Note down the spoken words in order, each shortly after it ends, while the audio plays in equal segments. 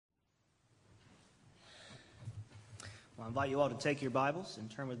I invite you all to take your Bibles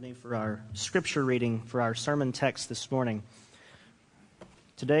and turn with me for our scripture reading for our sermon text this morning.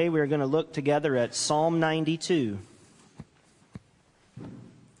 Today we are going to look together at Psalm 92.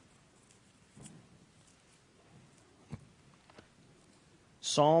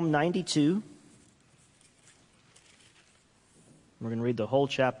 Psalm 92. We're going to read the whole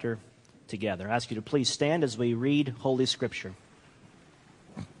chapter together. I ask you to please stand as we read Holy Scripture.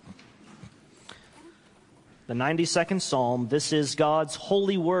 The 92nd Psalm, this is God's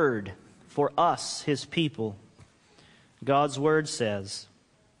holy word for us, His people. God's word says,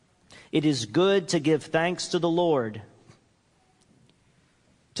 "It is good to give thanks to the Lord,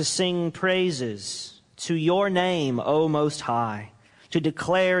 to sing praises to your name, O Most High, to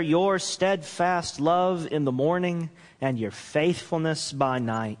declare your steadfast love in the morning and your faithfulness by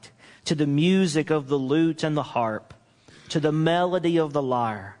night, to the music of the lute and the harp, to the melody of the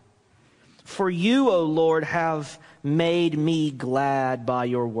lyre. For you, O Lord, have made me glad by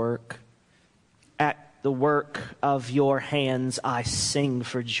your work. At the work of your hands I sing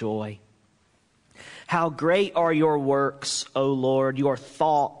for joy. How great are your works, O Lord! Your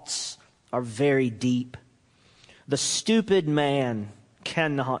thoughts are very deep. The stupid man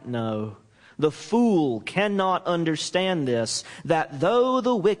cannot know. The fool cannot understand this, that though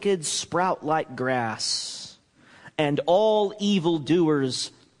the wicked sprout like grass, and all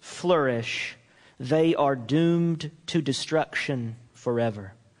evildoers flourish, they are doomed to destruction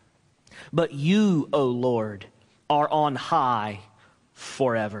forever. But you, O Lord, are on high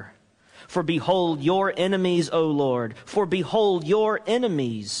forever. For behold your enemies, O Lord, for behold your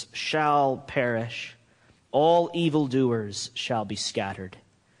enemies shall perish. All evildoers shall be scattered.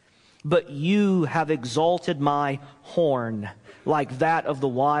 But you have exalted my horn like that of the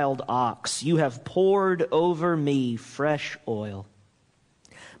wild ox. You have poured over me fresh oil.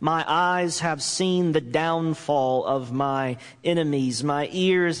 My eyes have seen the downfall of my enemies. My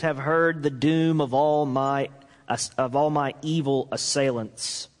ears have heard the doom of all my evil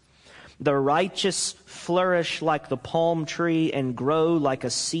assailants. The righteous flourish like the palm tree and grow like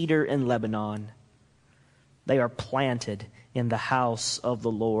a cedar in Lebanon. They are planted in the house of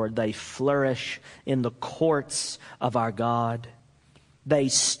the Lord. They flourish in the courts of our God. They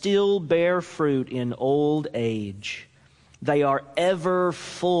still bear fruit in old age. They are ever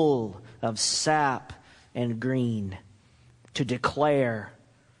full of sap and green, to declare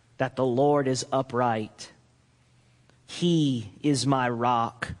that the Lord is upright. He is my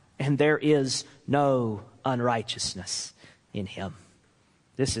rock, and there is no unrighteousness in him."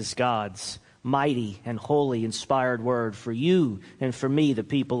 This is God's mighty and holy inspired word for you and for me, the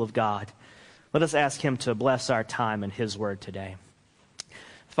people of God. Let us ask Him to bless our time in His word today.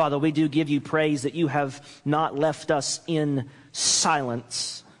 Father, we do give you praise that you have not left us in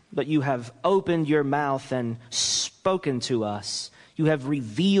silence, but you have opened your mouth and spoken to us. You have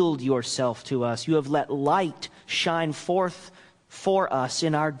revealed yourself to us. You have let light shine forth for us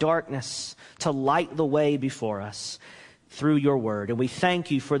in our darkness to light the way before us through your word. And we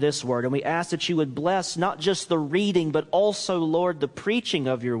thank you for this word. And we ask that you would bless not just the reading, but also, Lord, the preaching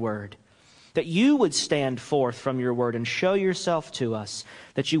of your word. That you would stand forth from your word and show yourself to us.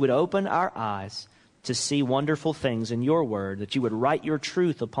 That you would open our eyes to see wonderful things in your word. That you would write your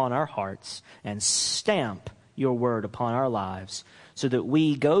truth upon our hearts and stamp your word upon our lives. So that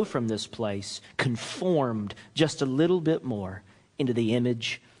we go from this place conformed just a little bit more into the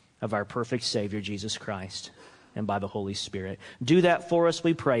image of our perfect Savior, Jesus Christ, and by the Holy Spirit. Do that for us,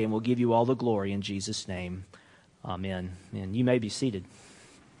 we pray, and we'll give you all the glory in Jesus' name. Amen. And you may be seated.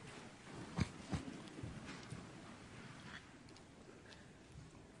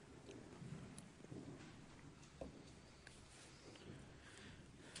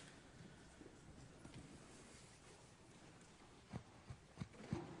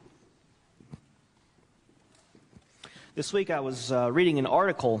 This week I was reading an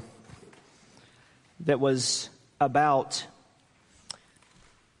article that was about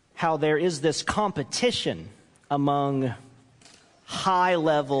how there is this competition among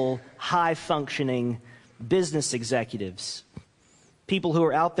high-level, high-functioning business executives, people who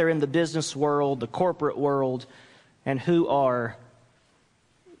are out there in the business world, the corporate world, and who are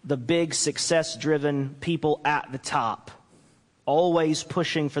the big success-driven people at the top, always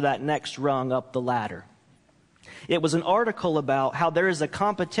pushing for that next rung up the ladder. It was an article about how there is a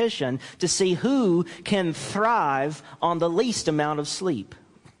competition to see who can thrive on the least amount of sleep.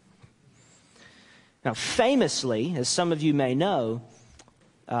 Now, famously, as some of you may know,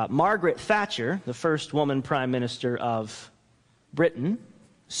 Margaret Thatcher, the first woman prime minister of Britain,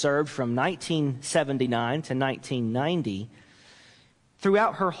 served from 1979 to 1990.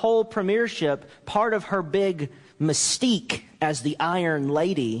 Throughout her whole premiership, part of her big mystique as the Iron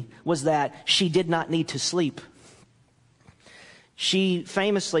Lady was that she did not need to sleep. She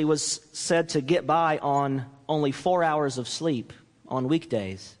famously was said to get by on only 4 hours of sleep on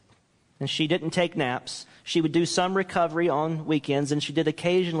weekdays. And she didn't take naps. She would do some recovery on weekends, and she did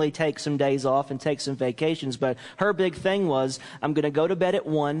occasionally take some days off and take some vacations. But her big thing was, I'm going to go to bed at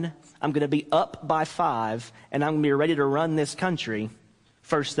 1, I'm going to be up by 5, and I'm going to be ready to run this country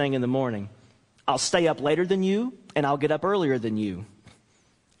first thing in the morning. I'll stay up later than you, and I'll get up earlier than you.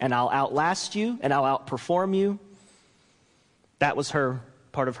 And I'll outlast you, and I'll outperform you. That was her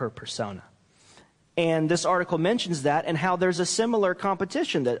part of her persona. And this article mentions that and how there's a similar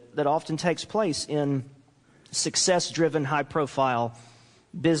competition that often takes place in success-driven, high-profile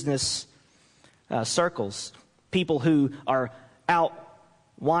business circles. People who are out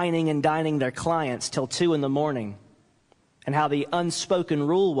wining and dining their clients till 2 in the morning. And how the unspoken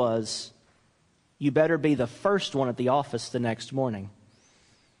rule was, you better be the first one at the office the next morning.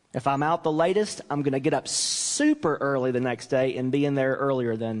 If I'm out the latest, I'm going to get up super early the next day and be in there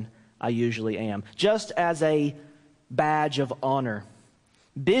earlier than I usually am. Just as a badge of honor.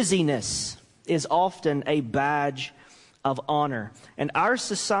 Busyness is often a badge of honor. And our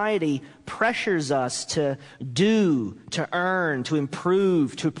society pressures us to do, to earn, to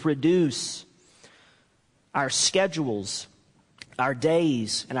improve, to produce. Our schedules, our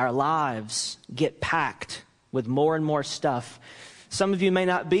days, and our lives get packed with more and more stuff. Some of you may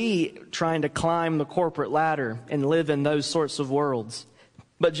not be trying to climb the corporate ladder and live in those sorts of worlds,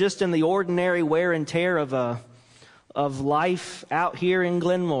 but just in the ordinary wear and tear of life out here in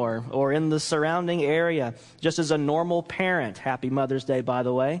Glenmore or in the surrounding area, just as a normal parent, happy Mother's Day, by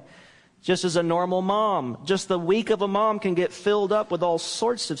the way, just as a normal mom, just the week of a mom can get filled up with all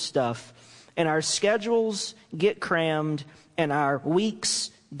sorts of stuff, and our schedules get crammed and our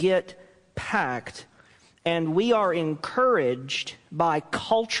weeks get packed. And we are encouraged by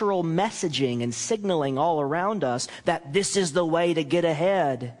cultural messaging and signaling all around us that this is the way to get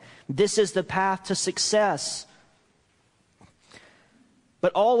ahead. This is the path to success.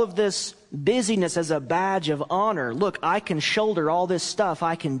 But all of this busyness as a badge of honor. Look, I can shoulder all this stuff.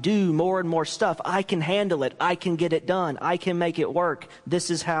 I can do more and more stuff. I can handle it. I can get it done. I can make it work.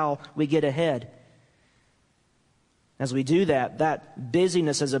 This is how we get ahead. As we do that, that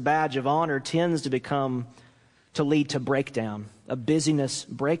busyness as a badge of honor tends to lead to breakdown, a busyness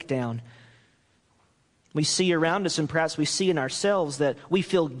breakdown. We see around us, and perhaps we see in ourselves, that we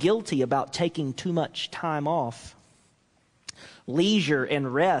feel guilty about taking too much time off. Leisure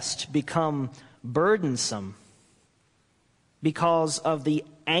and rest become burdensome because of the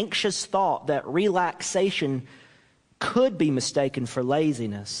anxious thought that relaxation could be mistaken for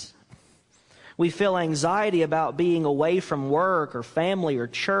laziness. We feel anxiety about being away from work or family or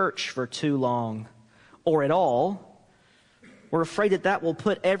church for too long or at all. We're afraid that that will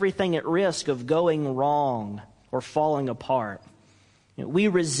put everything at risk of going wrong or falling apart. We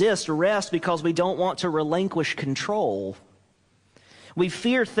resist rest because we don't want to relinquish control. We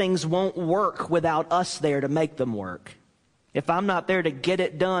fear things won't work without us there to make them work. If I'm not there to get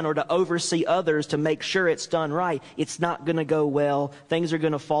it done or to oversee others to make sure it's done right, it's not going to go well. Things are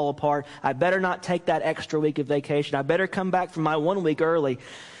going to fall apart. I better not take that extra week of vacation. I better come back from my 1 week early.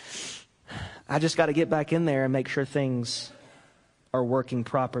 I just got to get back in there and make sure things are working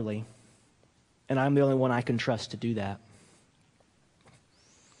properly. And I'm the only one I can trust to do that.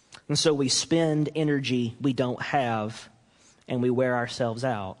 And so we spend energy we don't have, and we wear ourselves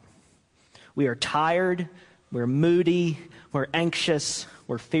out. We are tired. We're moody, we're anxious,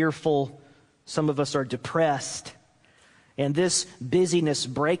 we're fearful. Some of us are depressed. And this busyness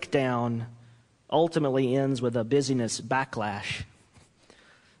breakdown ultimately ends with a busyness backlash.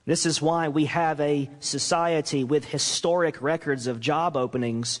 This is why we have a society with historic records of job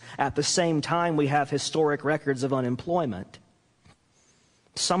openings at the same time we have historic records of unemployment.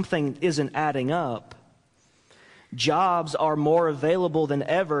 Something isn't adding up. Jobs are more available than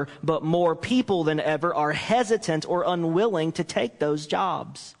ever, but more people than ever are hesitant or unwilling to take those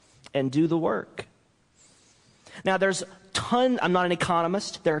jobs and do the work. Now, I'm not an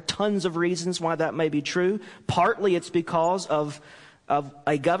economist. There are tons of reasons why that may be true. Partly it's because of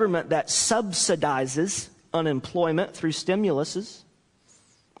a government that subsidizes unemployment through stimuluses.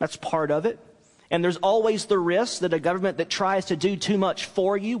 That's part of it. And there's always the risk that a government that tries to do too much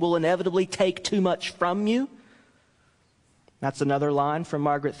for you will inevitably take too much from you. That's another line from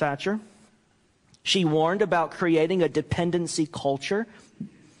Margaret Thatcher. She warned about creating a dependency culture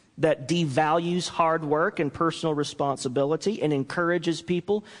that devalues hard work and personal responsibility and encourages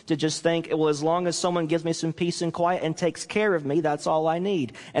people to just think, well, as long as someone gives me some peace and quiet and takes care of me, that's all I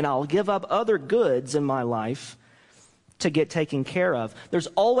need. And I'll give up other goods in my life to get taken care of. There's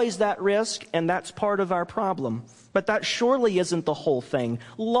always that risk, and that's part of our problem. But that surely isn't the whole thing.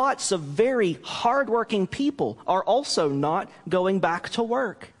 Lots of very hardworking people are also not going back to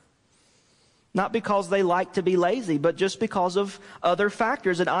work. Not because they like to be lazy, but just because of other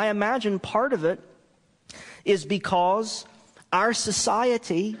factors. And I imagine part of it is because our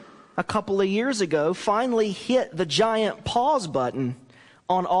society a couple of years ago finally hit the giant pause button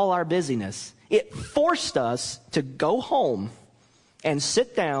on all our busyness. It forced us to go home and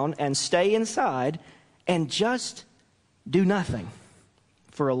sit down and stay inside and just do nothing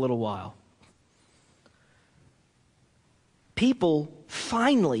for a little while. People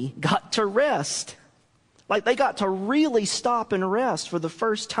finally got to rest. Like they got to really stop and rest for the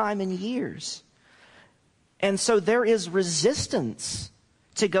first time in years. And so there is resistance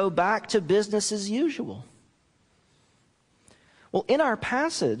to go back to business as usual. Well, in our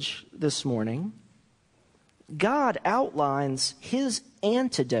passage this morning, God outlines his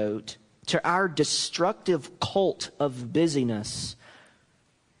antidote to our destructive cult of busyness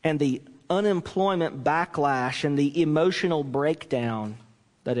and the unemployment backlash and the emotional breakdown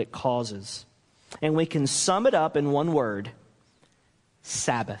that it causes. And we can sum it up in one word: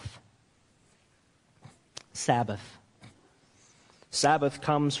 Sabbath. Sabbath. Sabbath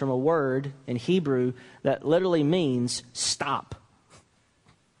comes from a word in Hebrew that literally means stop.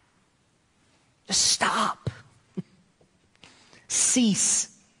 Just stop. Cease.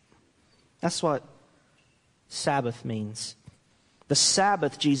 That's what Sabbath means. The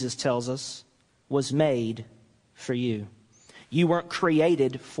Sabbath, Jesus tells us, was made for you. You weren't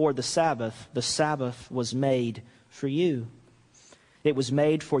created for the Sabbath. The Sabbath was made for you. It was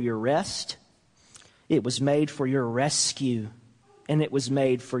made for your rest. It was made for your rescue. And it was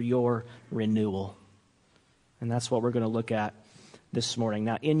made for your renewal. And that's what we're going to look at this morning.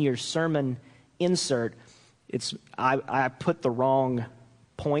 Now, in your sermon insert, I put the wrong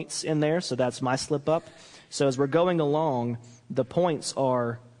points in there, so that's my slip up. So as we're going along, the points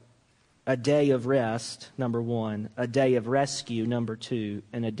are a day of rest, number 1, a day of rescue, number 2,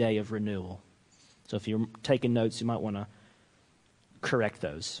 and a day of renewal. So if you're taking notes, you might want to correct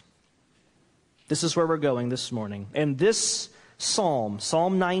those. This is where we're going this morning. And this Psalm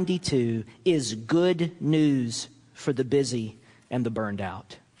 92, is good news for the busy and the burned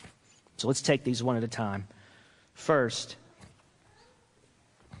out. So let's take these one at a time. First,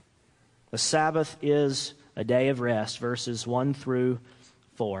 the Sabbath is a day of rest, verses 1 through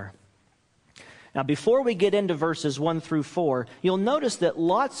 4. Now, before we get into verses 1 through 4, you'll notice that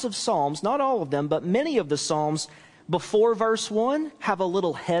lots of Psalms, not all of them, but many of the Psalms before verse 1 have a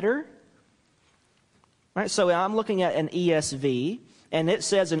little header. Right, so I'm looking at an ESV, and it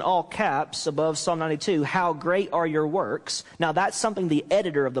says in all caps above Psalm 92, "How great are your works." Now, that's something the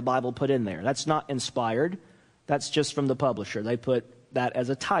editor of the Bible put in there. That's not inspired. That's just from the publisher. They put that as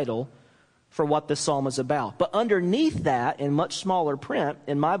a title for what the psalm is about. But underneath that, in much smaller print,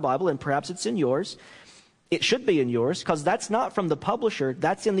 in my Bible, and perhaps it's in yours, it should be in yours, because that's not from the publisher.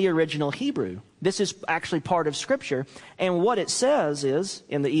 That's in the original Hebrew. This is actually part of Scripture. And what it says is,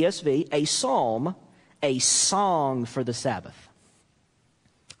 in the ESV, a psalm, a song for the Sabbath.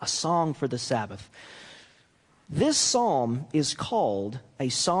 A song for the Sabbath. This psalm is called a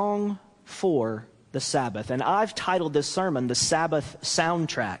song for the Sabbath. And I've titled this sermon, The Sabbath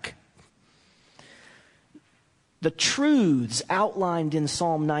Soundtrack. The truths outlined in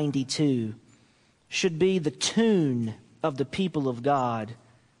Psalm 92 should be the tune of the people of God,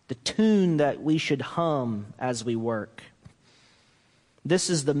 the tune that we should hum as we work. This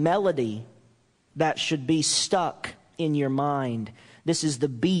is the melody that should be stuck in your mind. This is the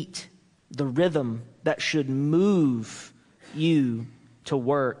beat, the rhythm that should move you to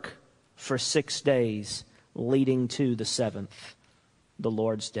work for 6 days leading to the 7th, the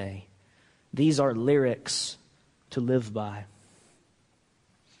Lord's Day. These are lyrics to live by.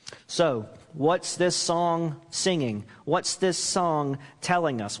 So, what's this song singing? What's this song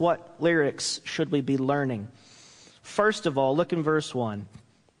telling us? What lyrics should we be learning? First of all, look in verse 1.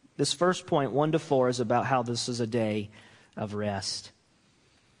 This first point, 1 to 4, is about how this is a day of rest.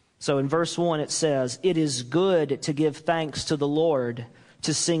 So in verse 1 it says, "It is good to give thanks to the Lord,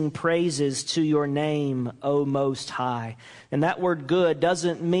 to sing praises to your name, O Most High." And that word good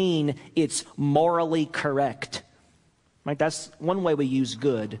doesn't mean it's morally correct. Right? That's one way we use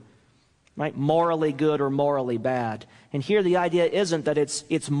good. Right? Morally good or morally bad. And here the idea isn't that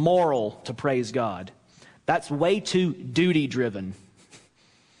it's moral to praise God. That's way too duty driven.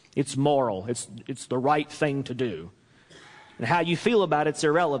 It's moral. It's the right thing to do. And how you feel about it's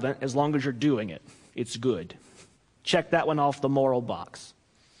irrelevant as long as you're doing it. It's good. Check that one off the moral box.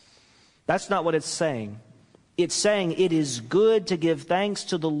 That's not what it's saying. It's saying it is good to give thanks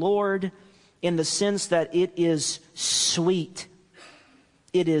to the Lord in the sense that it is sweet.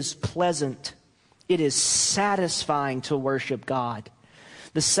 It is pleasant. It is satisfying to worship God.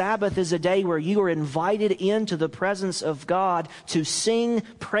 The Sabbath is a day where you are invited into the presence of God to sing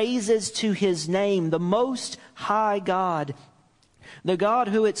praises to His name, the Most High God. The God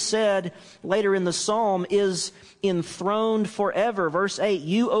who, it said later in the psalm, is enthroned forever. Verse 8,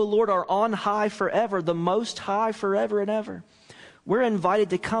 you, O Lord, are on high forever, the Most High forever and ever. We're invited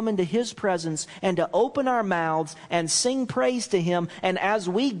to come into His presence and to open our mouths and sing praise to Him. And as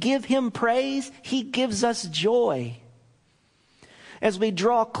we give Him praise, He gives us joy. As we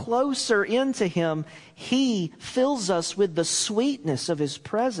draw closer into Him, He fills us with the sweetness of His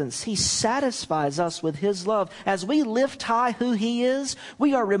presence. He satisfies us with His love. As we lift high who He is,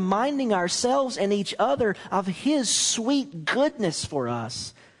 we are reminding ourselves and each other of His sweet goodness for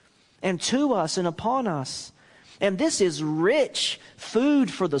us and to us and upon us. And this is rich food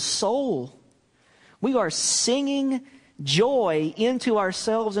for the soul. We are singing joy into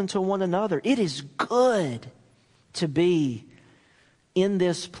ourselves and to one another. It is good to be in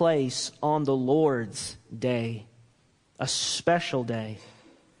this place on the Lord's day, a special day.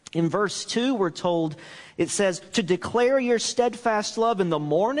 In verse 2, we're told, it says, to declare your steadfast love in the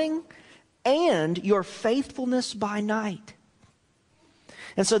morning and your faithfulness by night.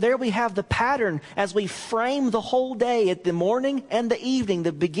 And so there we have the pattern as we frame the whole day at the morning and the evening,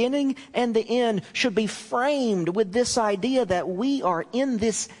 the beginning and the end should be framed with this idea that we are in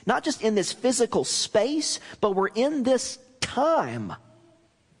this, not just in this physical space, but we're in this time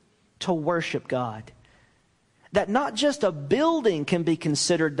to worship God. That not just a building can be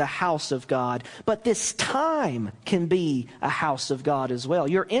considered the house of God, but this time can be a house of God as well.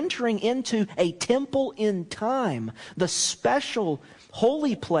 You're entering into a temple in time, the special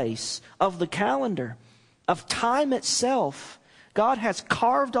holy place of the calendar, of time itself. God has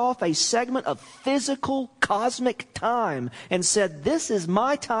carved off a segment of physical cosmic time and said, this is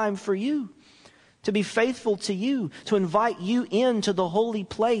my time for you. To be faithful to you, to invite you into the holy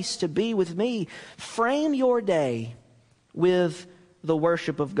place to be with me. Frame your day with the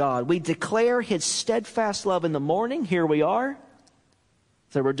worship of God. We declare His steadfast love in the morning. Here we are.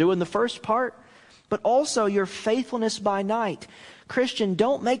 So we're doing the first part. But also your faithfulness by night. Christian,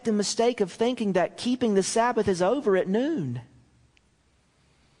 don't make the mistake of thinking that keeping the Sabbath is over at noon.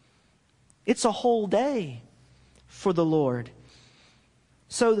 It's a whole day for the Lord.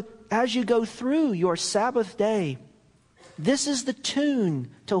 So as you go through your Sabbath day, this is the tune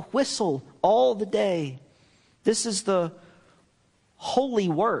to whistle all the day. This is the holy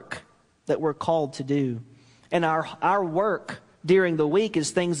work that we're called to do. And our work during the week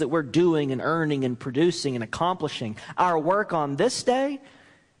is things that we're doing and earning and producing and accomplishing. Our work on this day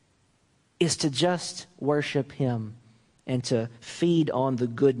is to just worship Him and to feed on the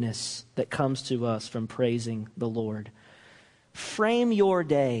goodness that comes to us from praising the Lord. Frame your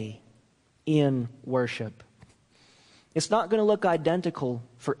day in worship. It's not going to look identical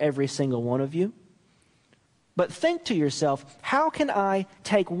for every single one of you. But think to yourself, how can I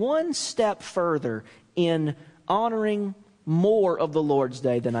take one step further in honoring more of the Lord's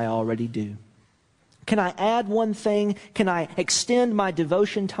Day than I already do? Can I add one thing? Can I extend my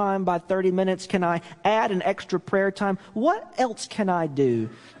devotion time by 30 minutes? Can I add an extra prayer time? What else can I do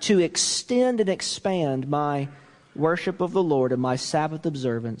to extend and expand my worship of the Lord and my Sabbath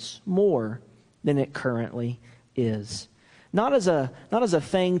observance more than it currently is? Not as a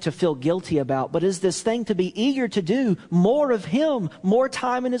thing to feel guilty about, but as this thing to be eager to do more of Him, more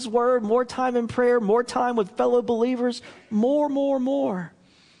time in His Word, more time in prayer, more time with fellow believers, more.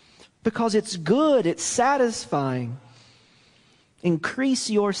 Because it's good, it's satisfying. Increase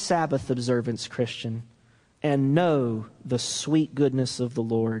your Sabbath observance, Christian, and know the sweet goodness of the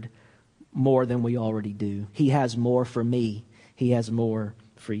Lord more than we already do. He has more for me. He has more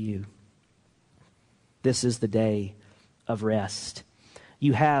for you. This is the day of rest.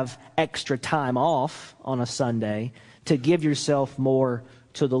 You have extra time off on a Sunday to give yourself more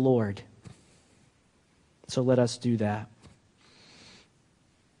to the Lord. So let us do that.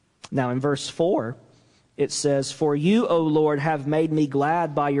 Now in verse 4, it says, for you, O Lord, have made me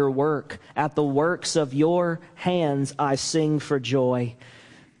glad by your work. At the works of your hands I sing for joy.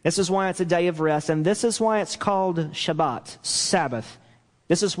 This is why it's a day of rest, and this is why it's called Shabbat, Sabbath.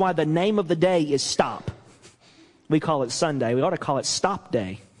 This is why the name of the day is stop. We call it Sunday. We ought to call it stop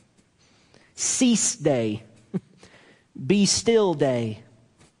day, cease day, be still day,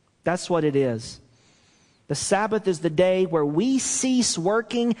 That's what it is. The Sabbath is the day where we cease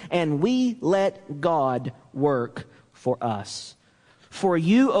working and we let God work for us. For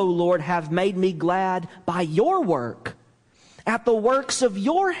you, O Lord, have made me glad by your work. At the works of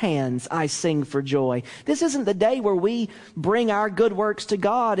your hands I sing for joy. This isn't the day where we bring our good works to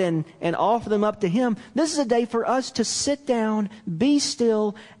God and offer them up to Him. This is a day for us to sit down, be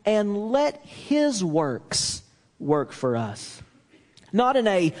still, and let His works work for us. Not in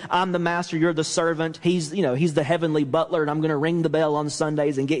a, I'm the master, you're the servant. He's the heavenly butler, and I'm going to ring the bell on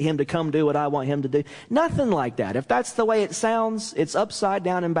Sundays and get him to come do what I want him to do. Nothing like that. If that's the way it sounds, it's upside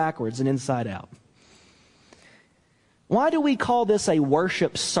down and backwards and inside out. Why do we call this a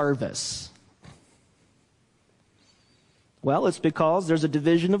worship service? Well, it's because there's a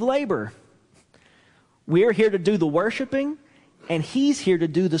division of labor. We're here to do the worshiping, and He's here to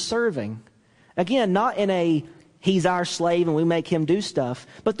do the serving. Again, not in a He's our slave and we make Him do stuff,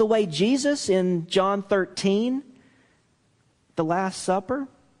 but the way Jesus in John 13, the Last Supper,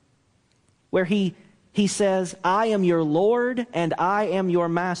 where He says, I am your Lord and I am your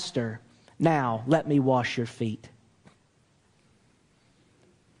master. Now let me wash your feet.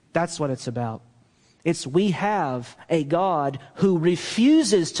 That's what it's about. It's we have a God who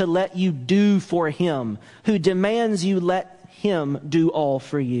refuses to let you do for Him, who demands you let Him do all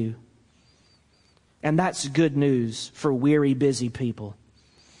for you. And that's good news for weary, busy people.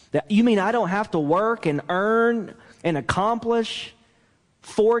 You mean I don't have to work and earn and accomplish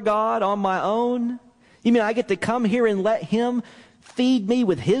for God on my own? You mean I get to come here and let Him feed me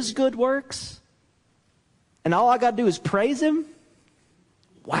with His good works? And all I got to do is praise Him?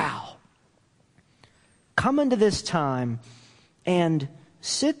 Wow. Come into this time and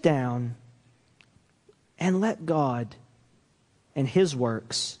sit down and let God and His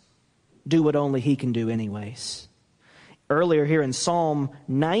works do what only He can do anyways. Earlier here in Psalm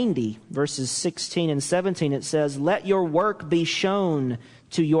 90, verses 16 and 17, it says, let your work be shown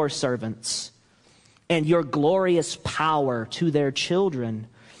to your servants, and your glorious power to their children.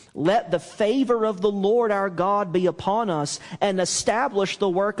 Let the favor of the Lord our God be upon us, and establish the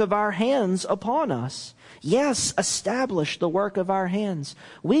work of our hands upon us. Yes, establish the work of our hands.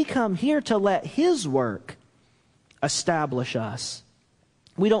 We come here to let His work establish us.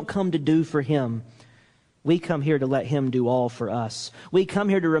 We don't come to do for Him. We come here to let Him do all for us. We come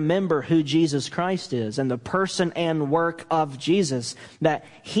here to remember who Jesus Christ is and the person and work of Jesus, that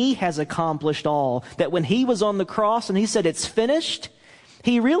He has accomplished all. That when He was on the cross and He said, it's finished,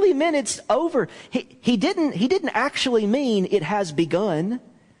 He really meant it's over. He didn't actually mean it has begun.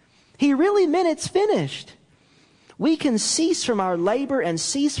 He really meant it's finished. We can cease from our labor and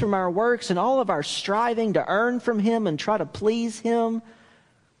cease from our works and all of our striving to earn from Him and try to please Him,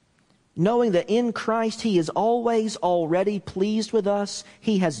 knowing that in Christ He is always already pleased with us.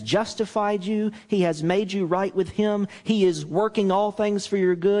 He has justified you. He has made you right with Him. He is working all things for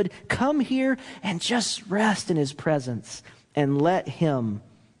your good. Come here and just rest in His presence and let Him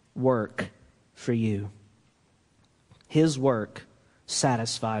work for you. His work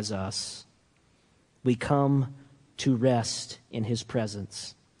satisfies us. We come to rest in His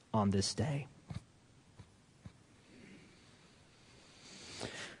presence on this day.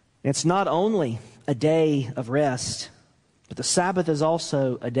 It's not only a day of rest, but the Sabbath is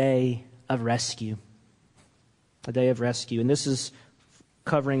also a day of rescue. A day of rescue. And this is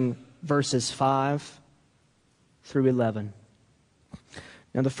covering verses 5 through 11.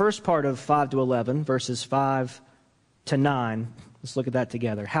 Now the first part of 5 to 11, verses 5 to 9, let's look at that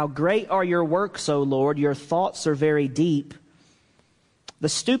together. How great are your works, O Lord! Your thoughts are very deep. The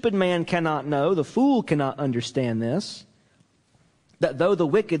stupid man cannot know, the fool cannot understand this, that though the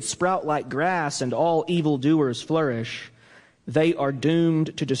wicked sprout like grass and all evildoers flourish, they are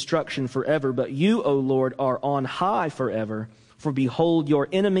doomed to destruction forever. But you, O Lord, are on high forever. For behold your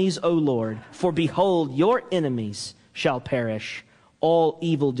enemies, O Lord, for behold your enemies shall perish. All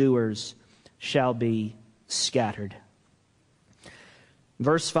evildoers shall be scattered.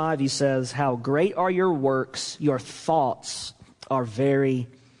 Verse 5, he says, how great are your works, your thoughts are very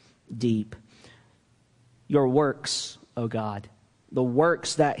deep. Your works, O God, the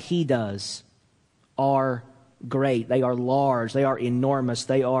works that He does are great. They are large. They are enormous.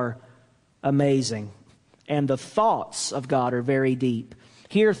 They are amazing. And the thoughts of God are very deep.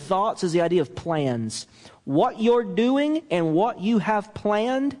 Here, thoughts is the idea of plans. What you're doing and what you have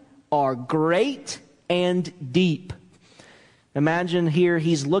planned are great and deep. Imagine here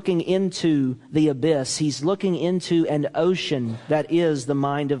he's looking into the abyss. He's looking into an ocean that is the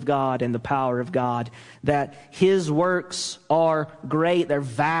mind of God and the power of God. That his works are great, they're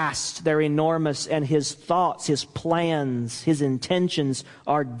vast, they're enormous, and his thoughts, his plans, his intentions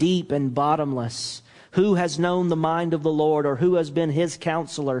are deep and bottomless. Who has known the mind of the Lord, or who has been his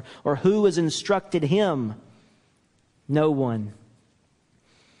counselor, or who has instructed him? No one.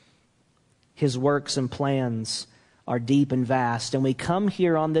 His works and plans are deep and vast. And we come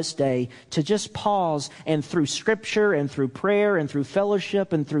here on this day to just pause, and through Scripture and through prayer and through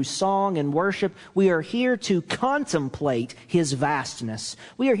fellowship and through song and worship, we are here to contemplate his vastness.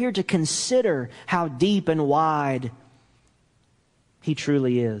 We are here to consider how deep and wide he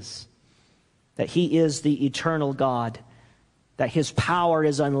truly is. That he is the eternal God. That his power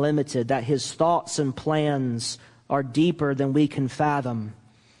is unlimited. That his thoughts and plans are deeper than we can fathom.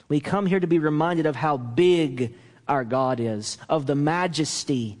 We come here to be reminded of how big our God is, of the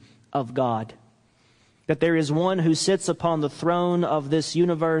majesty of God. That there is one who sits upon the throne of this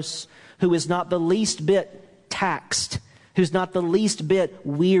universe who is not the least bit taxed, who's not the least bit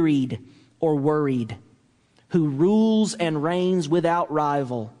wearied or worried, who rules and reigns without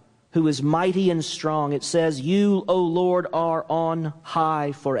rival, who is mighty and strong. It says, "You, O Lord, are on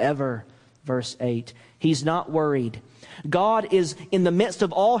high forever." Verse 8. He's not worried. God is in the midst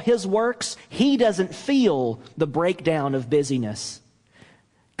of all his works. He doesn't feel the breakdown of busyness.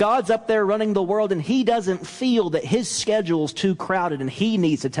 God's up there running the world, and he doesn't feel that his schedule's too crowded and he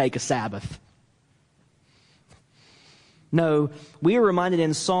needs to take a Sabbath. No, we are reminded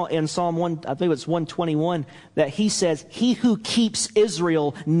in Psalm 1, I think it's 121, that he says, "He who keeps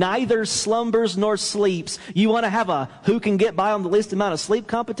Israel neither slumbers nor sleeps." You want to have a who can get by on the least amount of sleep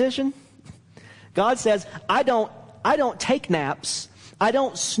competition? God says, I don't take naps. I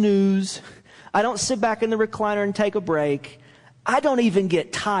don't snooze. I don't sit back in the recliner and take a break. I don't even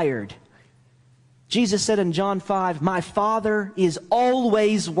get tired. Jesus said in John 5, "My Father is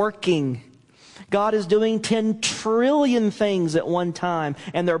always working." God is doing 10 trillion things at one time,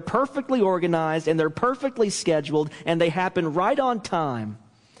 and they're perfectly organized, and they're perfectly scheduled, and they happen right on time.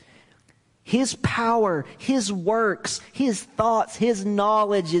 His power, his works, his thoughts, his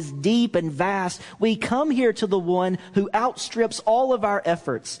knowledge is deep and vast. We come here to the one who outstrips all of our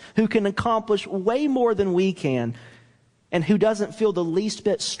efforts, who can accomplish way more than we can, and who doesn't feel the least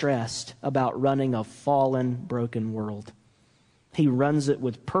bit stressed about running a fallen, broken world. He runs it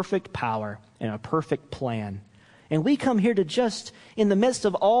with perfect power and a perfect plan. And we come here to just, in the midst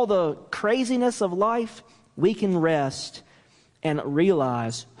of all the craziness of life, we can rest and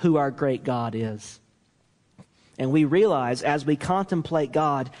realize who our great God is. And we realize, as we contemplate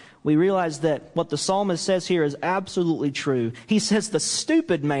God, we realize that what the psalmist says here is absolutely true. He says the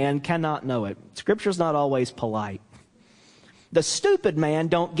stupid man cannot know it. Scripture's not always polite. The stupid man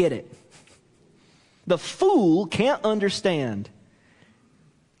don't get it. The fool can't understand.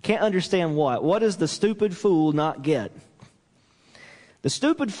 Can't understand what? What does the stupid fool not get? The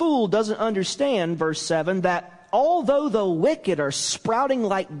stupid fool doesn't understand, verse 7, that although the wicked are sprouting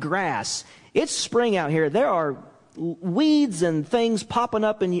like grass, it's spring out here. There are weeds and things popping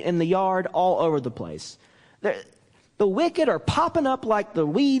up in the yard all over the place. The wicked are popping up like the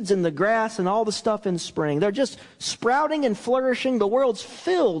weeds and the grass and all the stuff in spring. They're just sprouting and flourishing. The world's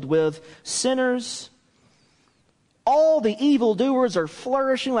filled with sinners. All the evildoers are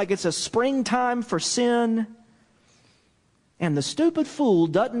flourishing like it's a springtime for sin. And the stupid fool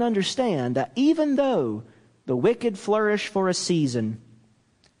doesn't understand that even though the wicked flourish for a season,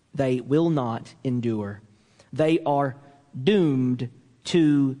 they will not endure. They are doomed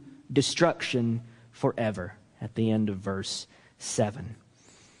to destruction forever. At the end of verse 7.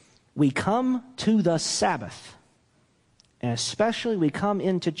 We come to the Sabbath, and especially we come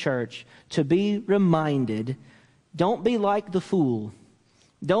into church to be reminded, don't be like the fool.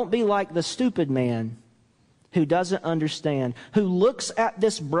 Don't be like the stupid man who doesn't understand, who looks at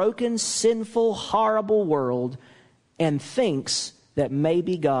this broken, sinful, horrible world and thinks that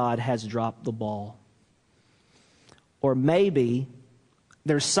maybe God has dropped the ball. Or maybe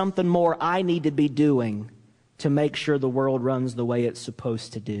there's something more I need to be doing to make sure the world runs the way it's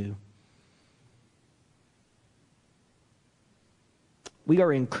supposed to do. We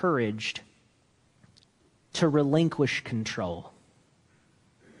are encouraged to relinquish control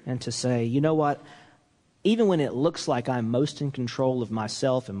and to say, you know what? Even when it looks like I'm most in control of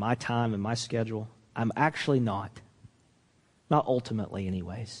myself and my time and my schedule, I'm actually not. Not ultimately,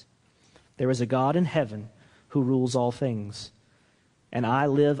 anyways. There is a God in heaven who rules all things, and I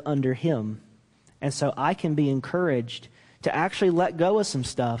live under him. And so I can be encouraged to actually let go of some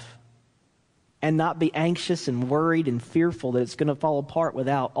stuff and not be anxious and worried and fearful that it's going to fall apart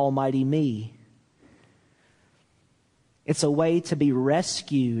without Almighty me. It's a way to be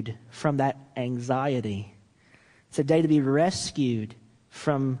rescued from that anxiety. It's a day to be rescued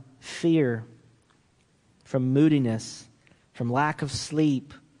from fear, from moodiness, from lack of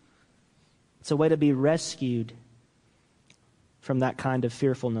sleep. It's a way to be rescued from that kind of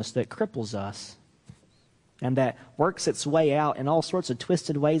fearfulness that cripples us and that works its way out in all sorts of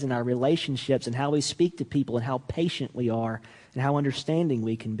twisted ways in our relationships and how we speak to people and how patient we are and how understanding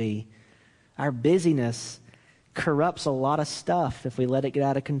we can be. Our busyness corrupts a lot of stuff if we let it get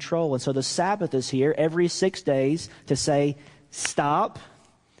out of control. And so the Sabbath is here every 6 days to say, stop,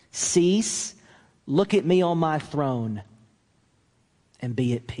 cease, look at me on my throne, and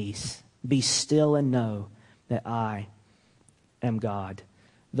be at peace. Be still and know that I am God.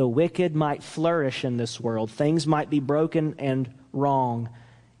 The wicked might flourish in this world. Things might be broken and wrong.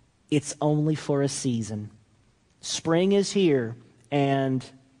 It's only for a season. Spring is here, and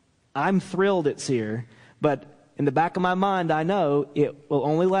I'm thrilled it's here, but in the back of my mind, I know it will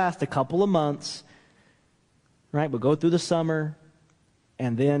only last a couple of months. Right? We'll go through the summer,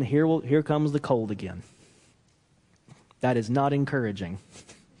 and then here comes the cold again. That is not encouraging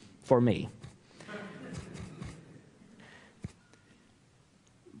for me.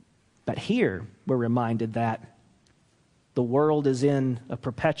 But here, we're reminded that the world is in a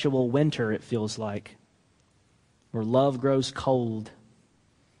perpetual winter, it feels like, where love grows cold,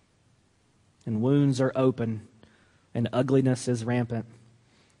 and wounds are open, and ugliness is rampant.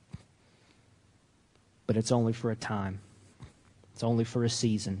 But it's only for a time. It's only for a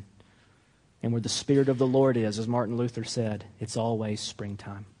season. And where the Spirit of the Lord is, as Martin Luther said, it's always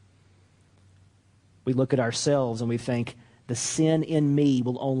springtime. We look at ourselves and we think, the sin in me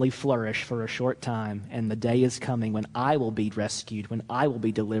will only flourish for a short time, and the day is coming when I will be rescued, when I will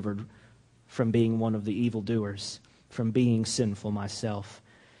be delivered from being one of the evildoers, from being sinful myself.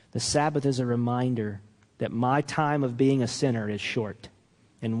 The Sabbath is a reminder that my time of being a sinner is short,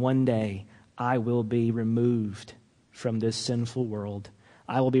 and one day I will be removed from this sinful world.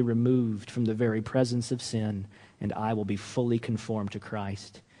 I will be removed from the very presence of sin, and I will be fully conformed to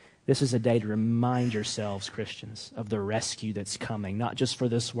Christ. This is a day to remind yourselves, Christians, of the rescue that's coming, not just for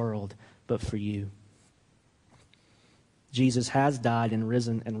this world, but for you. Jesus has died and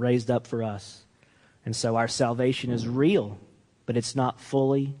risen and raised up for us. And so our salvation is real, but it's not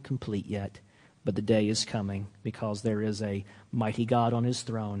fully complete yet. But the day is coming because there is a mighty God on his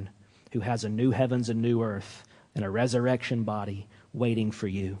throne who has a new heavens and new earth and a resurrection body waiting for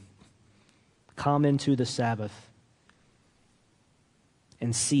you. Come into the Sabbath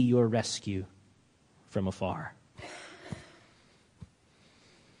and see your rescue from afar.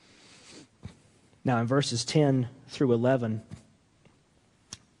 Now in verses 10 through 11,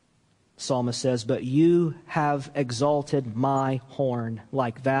 Psalmist says, "But you have exalted my horn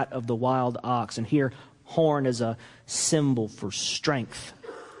like that of the wild ox." And here, horn is a symbol for strength.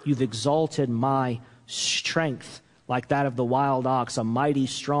 You've exalted my strength like that of the wild ox, a mighty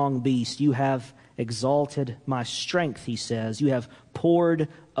strong beast. You have exalted my strength, he says. You have poured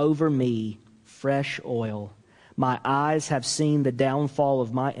over me fresh oil. My eyes have seen the downfall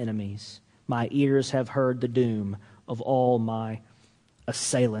of my enemies. My ears have heard the doom of all my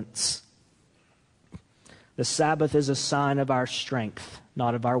assailants. The Sabbath is a sign of our strength,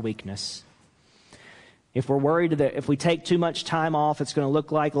 not of our weakness. If we're worried that if we take too much time off, it's going to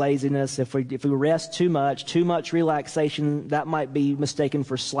look like laziness. If we rest too much relaxation, that might be mistaken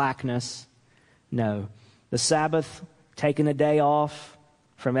for slackness. No. The Sabbath, taking a day off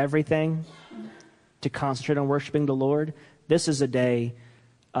from everything to concentrate on worshiping the Lord, this is a day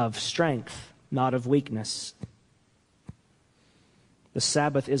of strength, not of weakness. The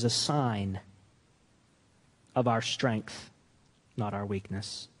Sabbath is a sign of our strength, not our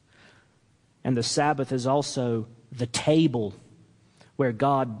weakness. And the Sabbath is also the table where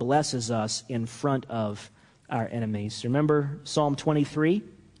God blesses us in front of our enemies. Remember Psalm 23?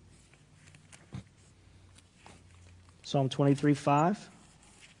 Psalm 23:5.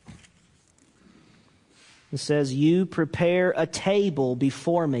 It says, "You prepare a table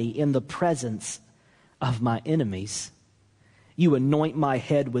before me in the presence of my enemies. You anoint my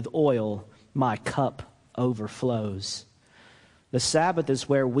head with oil, my cup overflows." The Sabbath is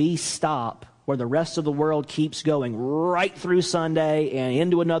where we stop, where the rest of the world keeps going right through Sunday and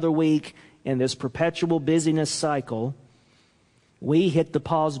into another week in this perpetual busyness cycle. We hit the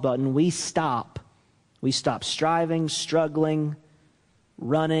pause button. We stop. We stop striving, struggling,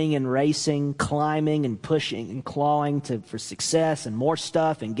 running and racing, climbing and pushing and clawing for success and more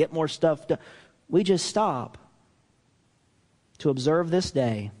stuff and get more stuff done. We just stop to observe this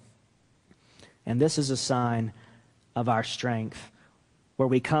day And this is a sign of our strength, where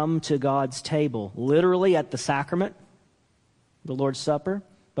we come to God's table, literally at the sacrament, the Lord's Supper,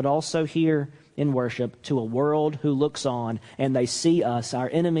 but also here in worship, to a world who looks on, and they see us, our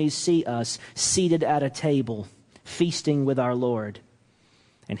enemies see us, seated at a table, feasting with our Lord.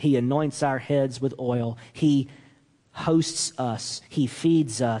 And He anoints our heads with oil. He hosts us. He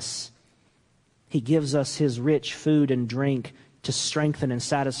feeds us. He gives us His rich food and drink to strengthen and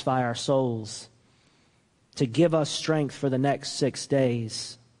satisfy our souls, to give us strength for the next 6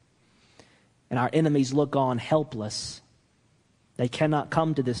 days. And our enemies look on helpless. They cannot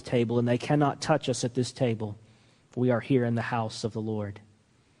come to this table, and they cannot touch us at this table. We are here in the house of the Lord.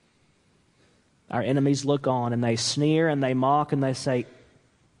 Our enemies look on, and they sneer, and they mock, and they say,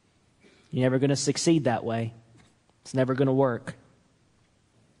 "You're never going to succeed that way. It's never going to work."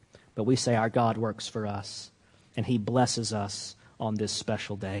 But we say our God works for us, and He blesses us on this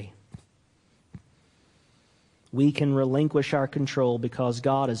special day. We can relinquish our control because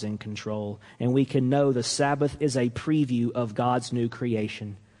God is in control, and we can know the Sabbath is a preview of God's new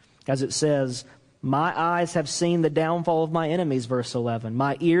creation. As it says, "My eyes have seen the downfall of my enemies," verse 11.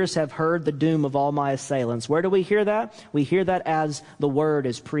 "My ears have heard the doom of all my assailants." Where do we hear that? We hear that as the word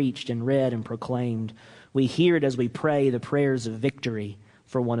is preached and read and proclaimed. We hear it as we pray the prayers of victory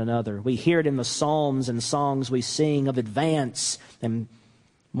for one another. We hear it in the psalms and songs we sing of advance and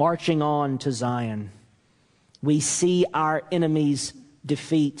marching on to Zion. We see our enemies'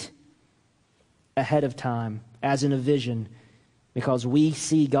 defeat ahead of time, as in a vision, because we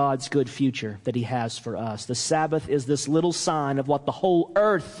see God's good future that He has for us. The Sabbath is this little sign of what the whole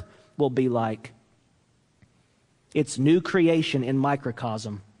earth will be like. It's new creation in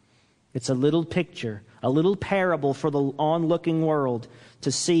microcosm. It's a little picture, a little parable for the onlooking world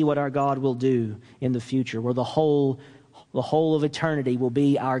to see what our God will do in the future, where the whole of eternity will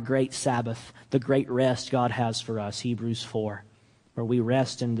be our great Sabbath, the great rest God has for us, Hebrews 4, where we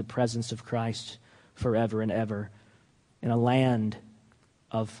rest in the presence of Christ forever and ever in a land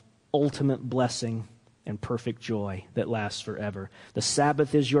of ultimate blessing and perfect joy that lasts forever. The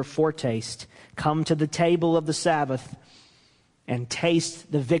Sabbath is your foretaste. Come to the table of the Sabbath and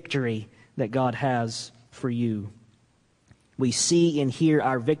taste the victory that God has for you. We see and hear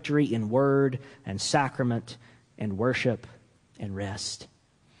our victory in word and sacrament and worship and rest.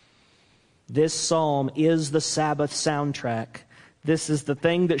 This psalm is the Sabbath soundtrack. This is the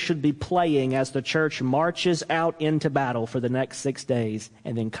thing that should be playing as the church marches out into battle for the next 6 days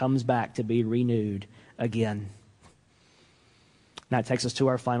and then comes back to be renewed again. That takes us to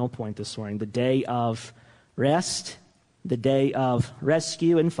our final point this morning, the day of rest, the day of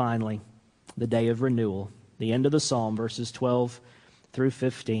rescue, and finally, the day of renewal. The end of the psalm, verses 12 through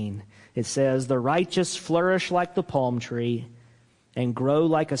 15. It says, "The righteous flourish like the palm tree and grow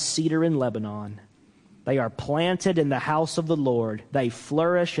like a cedar in Lebanon. They are planted in the house of the Lord. They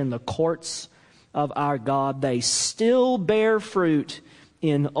flourish in the courts of our God. They still bear fruit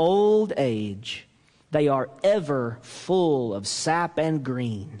in old age. They are ever full of sap and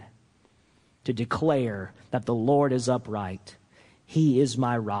green, to declare that the Lord is upright. He is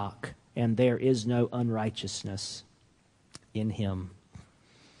my rock, and there is no unrighteousness in Him."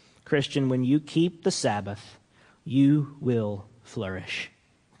 Christian, when you keep the Sabbath, you will flourish.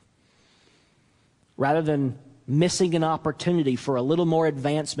 Rather than missing an opportunity for a little more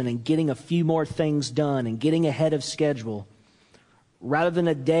advancement and getting a few more things done and getting ahead of schedule, rather than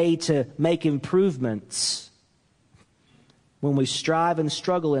a day to make improvements, when we strive and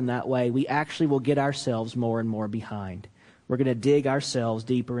struggle in that way, we actually will get ourselves more and more behind. We're going to dig ourselves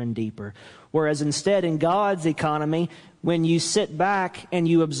deeper and deeper. Whereas instead, in God's economy, when you sit back and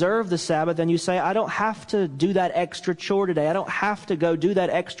you observe the Sabbath and you say, "I don't have to do that extra chore today. I don't have to go do that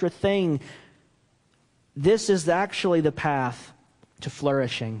extra thing." This is actually the path to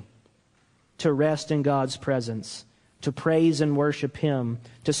flourishing, to rest in God's presence, to praise and worship Him,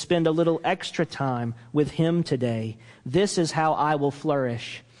 to spend a little extra time with Him today. This is how I will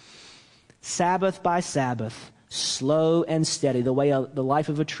flourish. Sabbath by Sabbath, slow and steady, the way the life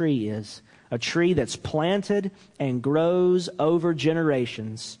of a tree is. A tree that's planted and grows over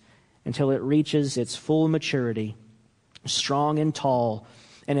generations until it reaches its full maturity, strong and tall.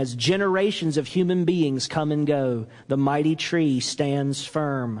 And as generations of human beings come and go, the mighty tree stands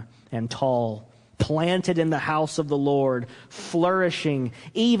firm and tall, planted in the house of the Lord, flourishing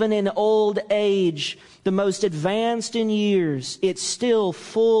even in old age, the most advanced in years. It's still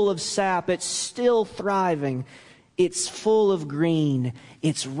full of sap. It's still thriving. It's full of green.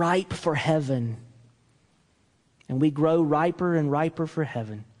 It's ripe for heaven. And we grow riper and riper for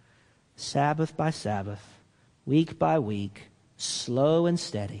heaven, Sabbath by Sabbath, week by week, slow and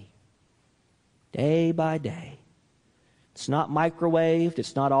steady. day by day. It's not microwaved.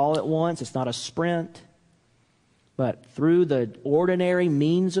 It's not all at once. It's not a sprint. But through the ordinary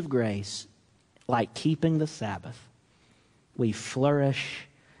means of grace, like keeping the Sabbath, we flourish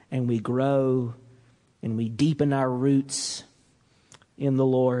and we grow and we deepen our roots in the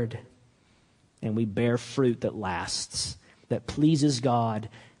Lord, and we bear fruit that lasts, that pleases God,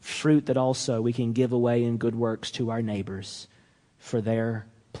 fruit that also we can give away in good works to our neighbors for their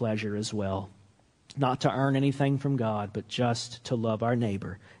pleasure as well. Not to earn anything from God, but just to love our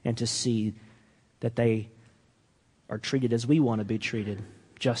neighbor and to see that they are treated as we want to be treated,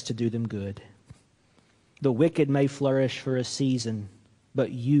 just to do them good. The wicked may flourish for a season,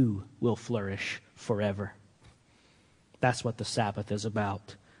 but you will flourish forever. That's what the Sabbath is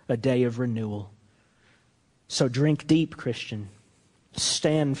about, a day of renewal. So drink deep, Christian.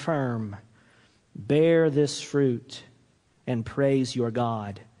 Stand firm. Bear this fruit and praise your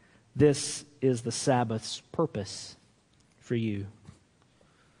God. This is the Sabbath's purpose for you.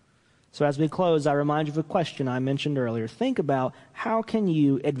 So as we close, I remind you of a question I mentioned earlier. Think about how can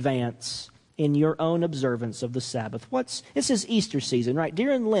you advance in your own observance of the Sabbath. This is Easter season, right?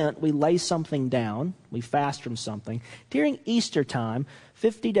 During Lent, we lay something down. We fast from something. During Easter time,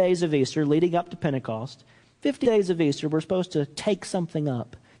 50 days of Easter leading up to Pentecost, 50 days of Easter, we're supposed to take something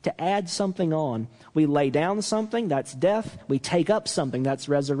up, to add something on. We lay down something, that's death. We take up something, that's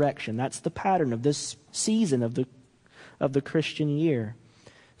resurrection. That's the pattern of this season of the Christian year.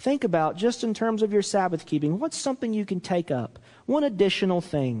 Think about, just in terms of your Sabbath keeping, what's something you can take up? One additional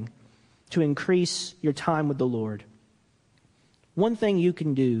thing to increase your time with the Lord. One thing you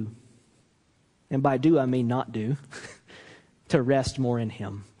can do, and by do I mean not do, to rest more in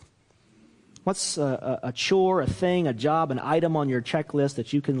Him. What's a chore, a thing, a job, an item on your checklist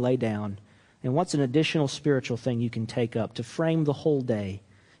that you can lay down? And what's an additional spiritual thing you can take up to frame the whole day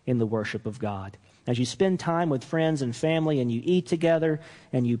in the worship of God? As you spend time with friends and family and you eat together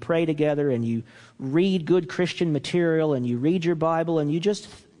and you pray together and you read good Christian material and you read your Bible and you just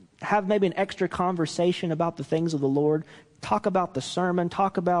have maybe an extra conversation about the things of the Lord, talk about the sermon,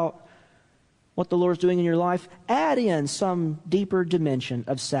 talk about what the Lord's doing in your life, add in some deeper dimension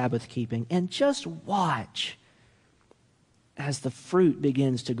of Sabbath keeping and just watch as the fruit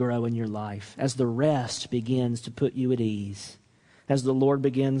begins to grow in your life, as the rest begins to put you at ease, as the Lord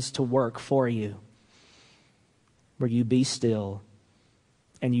begins to work for you, where you be still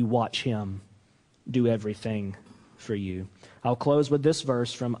and you watch Him do everything for you. I'll close with this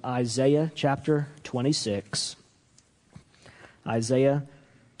verse from Isaiah chapter 26. Isaiah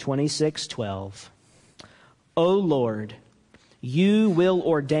 26:12. O Lord, you will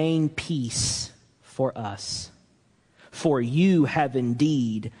ordain peace for us, for you have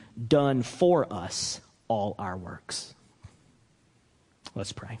indeed done for us all our works.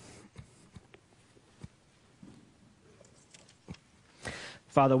 Let's pray.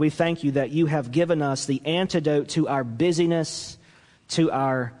 Father, we thank you that you have given us the antidote to our busyness, to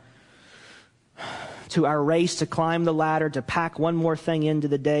our race to climb the ladder, to pack one more thing into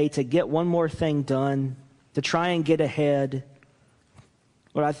the day, to get one more thing done, to try and get ahead.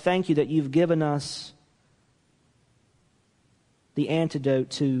 Lord, I thank you that you've given us the antidote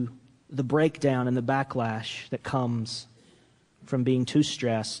to the breakdown and the backlash that comes from being too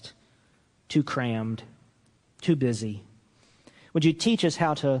stressed, too crammed, too busy. Would you teach us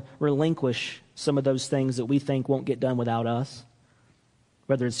how to relinquish some of those things that we think won't get done without us?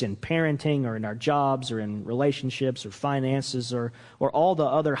 Whether it's in parenting or in our jobs or in relationships or finances or all the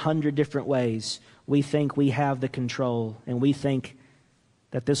other 100 different ways we think we have the control and we think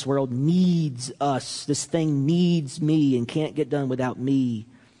that this world needs us, this thing needs me and can't get done without me.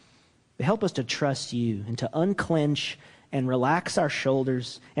 But help us to trust you and to unclench and relax our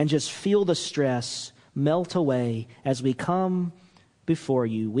shoulders and just feel the stress melt away as we come before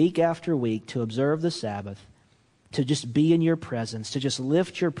you week after week to observe the Sabbath, to just be in your presence, to just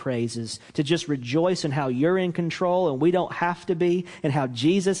lift your praises, to just rejoice in how you're in control and we don't have to be, and how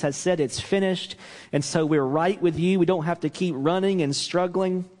Jesus has said it's finished, and so we're right with you. We don't have to keep running and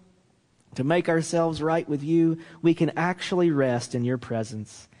struggling to make ourselves right with you. We can actually rest in your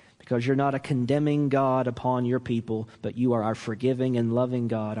presence because you're not a condemning God upon your people, but you are our forgiving and loving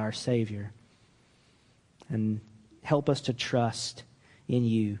God, our Savior. And help us to trust in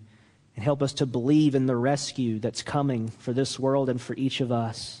you. And help us to believe in the rescue that's coming for this world and for each of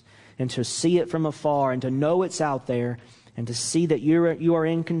us. And to see it from afar and to know it's out there. And to see that you are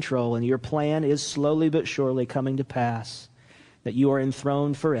in control and your plan is slowly but surely coming to pass. That you are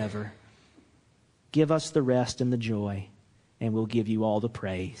enthroned forever. Give us the rest and the joy. And we'll give you all the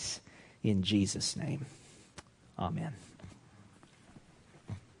praise. In Jesus' name. Amen.